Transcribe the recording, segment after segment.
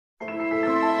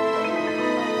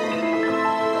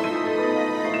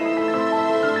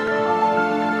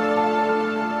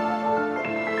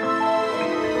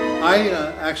I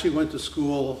actually went to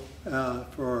school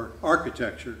for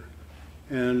architecture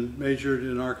and majored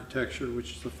in architecture,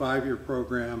 which is a 5-year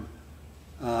program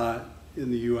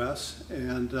in the U.S.,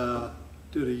 and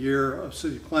did a year of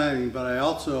city planning, but I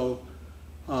also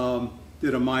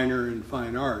did a minor in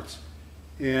fine arts.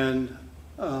 And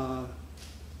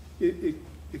it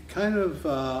kind of,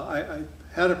 I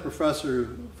had a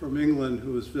professor from England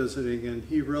who was visiting, and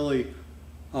he really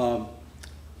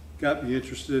got me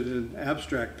interested in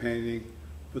abstract painting.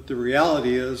 But the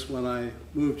reality is, when I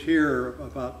moved here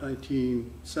about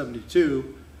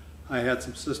 1972, I had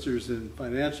some sisters in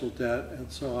financial debt,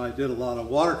 and so I did a lot of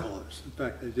watercolors. In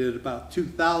fact, I did about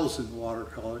 2,000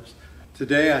 watercolors.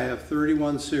 Today I have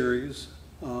 31 series.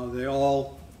 They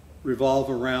all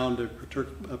revolve around a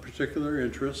particular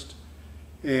interest.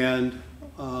 And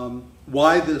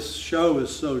why this show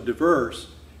is so diverse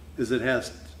is it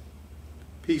has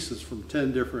pieces from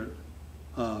 10 different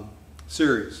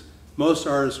series. Most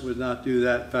artists would not do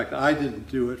that. In fact, I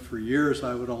didn't do it for years.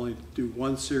 I would only do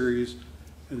one series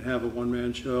and have a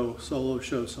one-man show, solo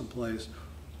show someplace,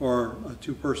 or a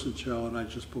two-person show, and I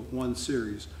just put one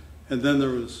series. And then there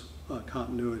was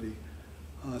continuity.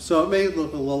 So it may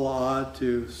look a little odd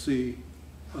to see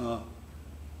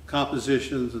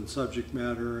compositions and subject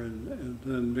matter and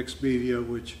then mixed media,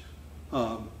 which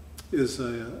is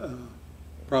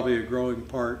probably a growing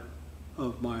part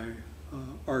of my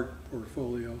art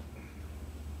portfolio.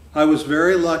 I was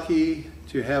very lucky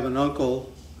to have an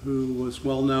uncle who was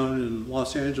well known in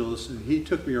Los Angeles, and he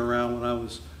took me around when I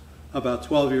was about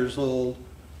 12 years old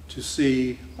to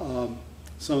see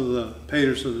some of the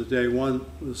painters of the day. One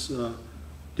was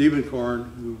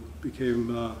Diebenkorn, who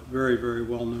became very, very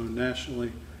well known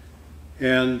nationally.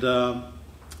 And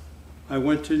I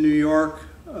went to New York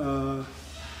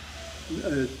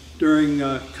during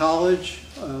college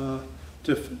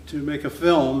to make a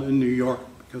film in New York,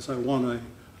 because I won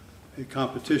a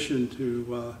competition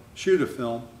to shoot a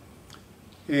film.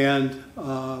 And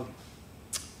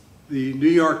the New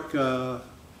York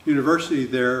University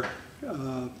there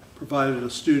provided a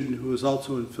student who was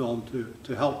also in film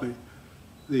to help me.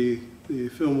 The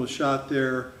film was shot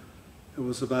there. It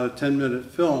was about a 10-minute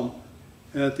film.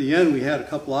 And at the end, we had a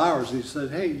couple hours, and he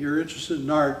said, "Hey, you're interested in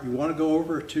art. You want to go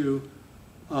over to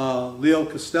Leo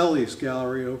Castelli's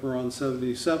gallery over on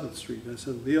 77th Street?" I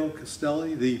said, "Leo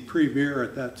Castelli?" The premier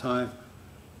at that time,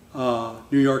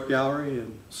 New York Gallery.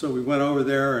 And so we went over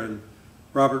there, and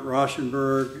Robert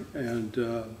Rauschenberg and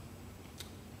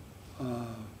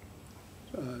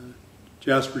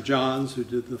Jasper Johns, who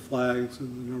did the flags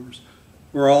and the numbers,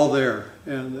 were all there.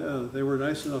 And they were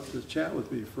nice enough to chat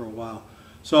with me for a while.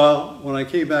 So when I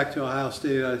came back to Ohio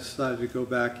State, I decided to go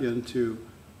back into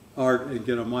art and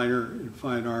get a minor in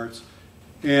fine arts.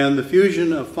 And the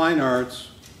fusion of fine arts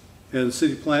and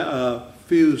city plan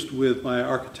fused with my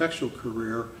architectural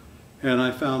career, and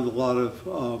I found a lot of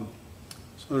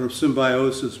sort of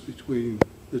symbiosis between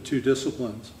the two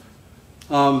disciplines.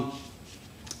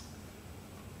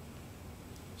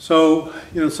 So,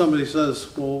 you know, somebody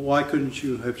says, well, why couldn't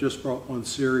you have just brought one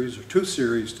series or two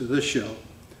series to this show?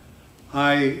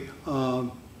 I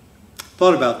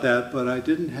thought about that, but I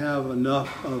didn't have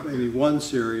enough of any one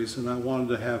series, and I wanted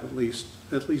to have at least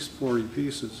 40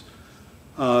 pieces.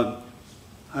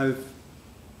 I've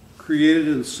created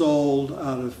and sold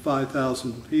out of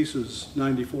 5,000 pieces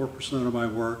 94% of my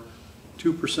work.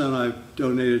 2% I've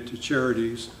donated to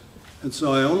charities, and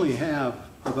so I only have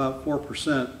about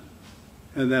 4%,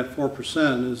 and that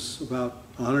 4% is about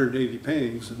 180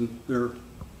 paintings, and there are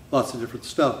lots of different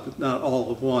stuff, but not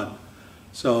all of one.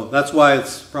 So that's why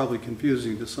it's probably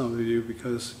confusing to some of you,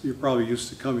 because you're probably used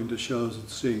to coming to shows and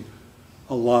seeing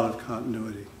a lot of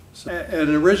continuity. So, and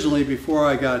originally, before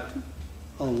I got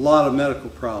a lot of medical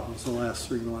problems the last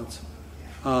 3 months,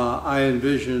 I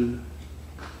envisioned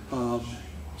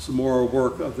some more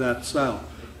work of that style.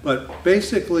 But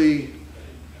basically,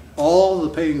 all the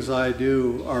paintings I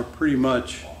do are pretty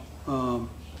much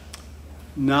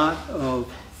not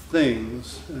of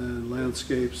things and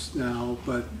landscapes now,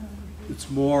 but it's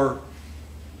more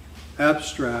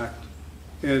abstract,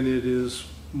 and it is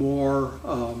more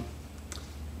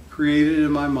created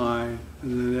in my mind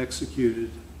and then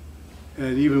executed.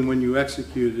 And even when you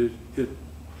execute it, it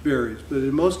varies. But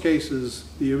in most cases,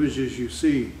 the images you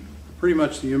see are pretty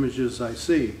much the images I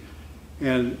see.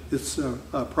 And it's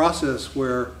a process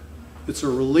where it's a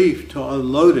relief to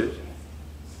unload it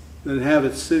than have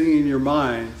it sitting in your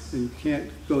mind and you can't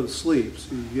go to sleep.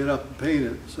 So you get up and paint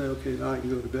it and say, okay, now I can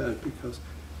go to bed because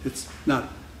it's not,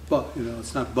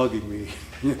 it's not bugging me.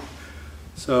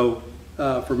 So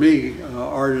for me,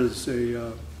 art is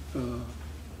a kind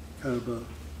of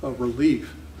a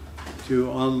relief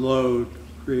to unload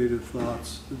creative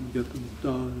thoughts and get them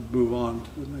done and move on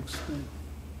to the next thing.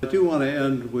 I do want to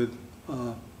end with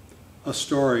a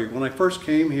story. When I first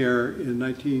came here in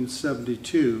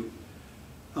 1972,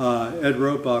 Ed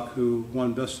Roebuck, who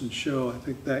won Best in Show, I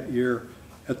think that year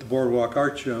at the Boardwalk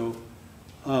Art Show,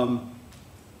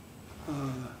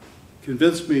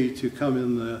 convinced me to come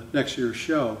in the next year's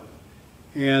show.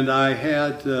 And I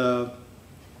had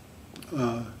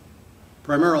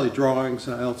primarily drawings.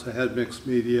 I also had mixed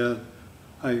media.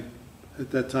 I, at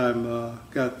that time,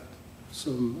 got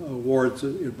some awards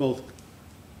in both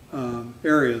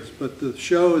areas. But the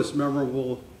show is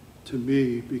memorable to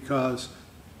me because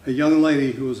a young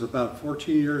lady who was about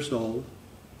 14 years old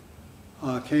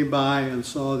came by and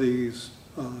saw these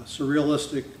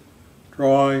surrealistic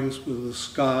drawings with the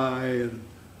sky and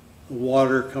the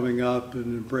water coming up and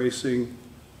embracing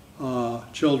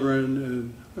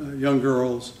children and young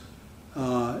girls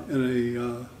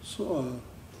in a sort of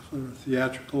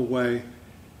theatrical way.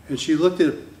 And she looked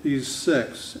at these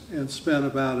 6 and spent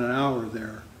about an hour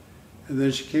there. And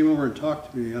then she came over and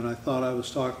talked to me, and I thought I was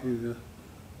talking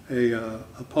to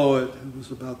a poet who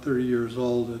was about 30 years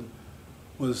old and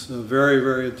was very,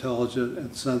 very intelligent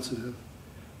and sensitive.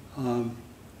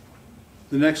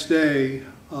 The next day,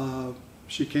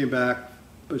 she came back,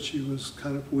 but she was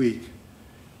kind of weak.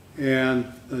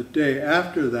 And the day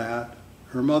after that,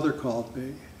 her mother called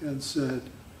me and said,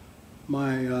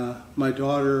 my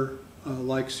daughter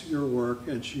likes your work,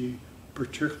 and she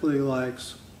particularly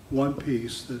likes one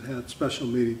piece that had special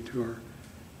meaning to her.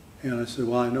 And I said,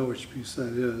 well, I know which piece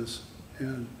that is.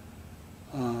 And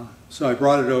so I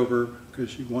brought it over because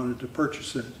she wanted to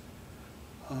purchase it.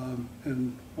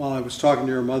 And while I was talking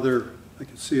to her mother, I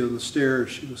could see on the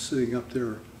stairs, she was sitting up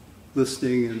there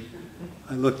listening, and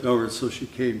I looked over, so she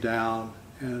came down,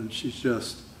 and she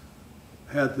just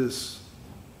had this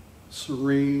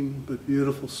serene but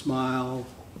beautiful smile,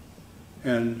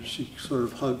 and she sort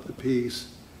of hugged the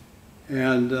piece.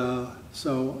 And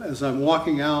so as I'm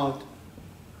walking out,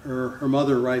 her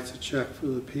mother writes a check for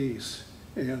the piece,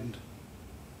 and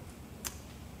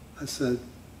I said,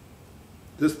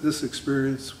 this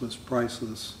experience was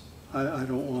priceless. I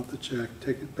don't want the check,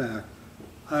 take it back.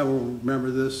 I will remember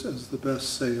this as the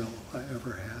best sale I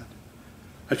ever had.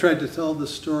 I tried to tell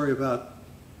this story about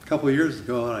a couple of years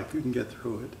ago, and I couldn't get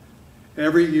through it.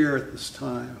 Every year at this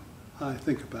time, I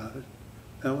think about it.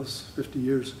 That was 50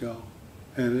 years ago,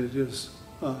 and it is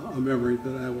a memory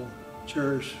that I will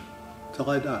cherish till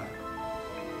I die.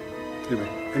 Anyway,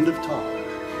 end of talk.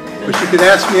 But you can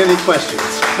ask me any questions.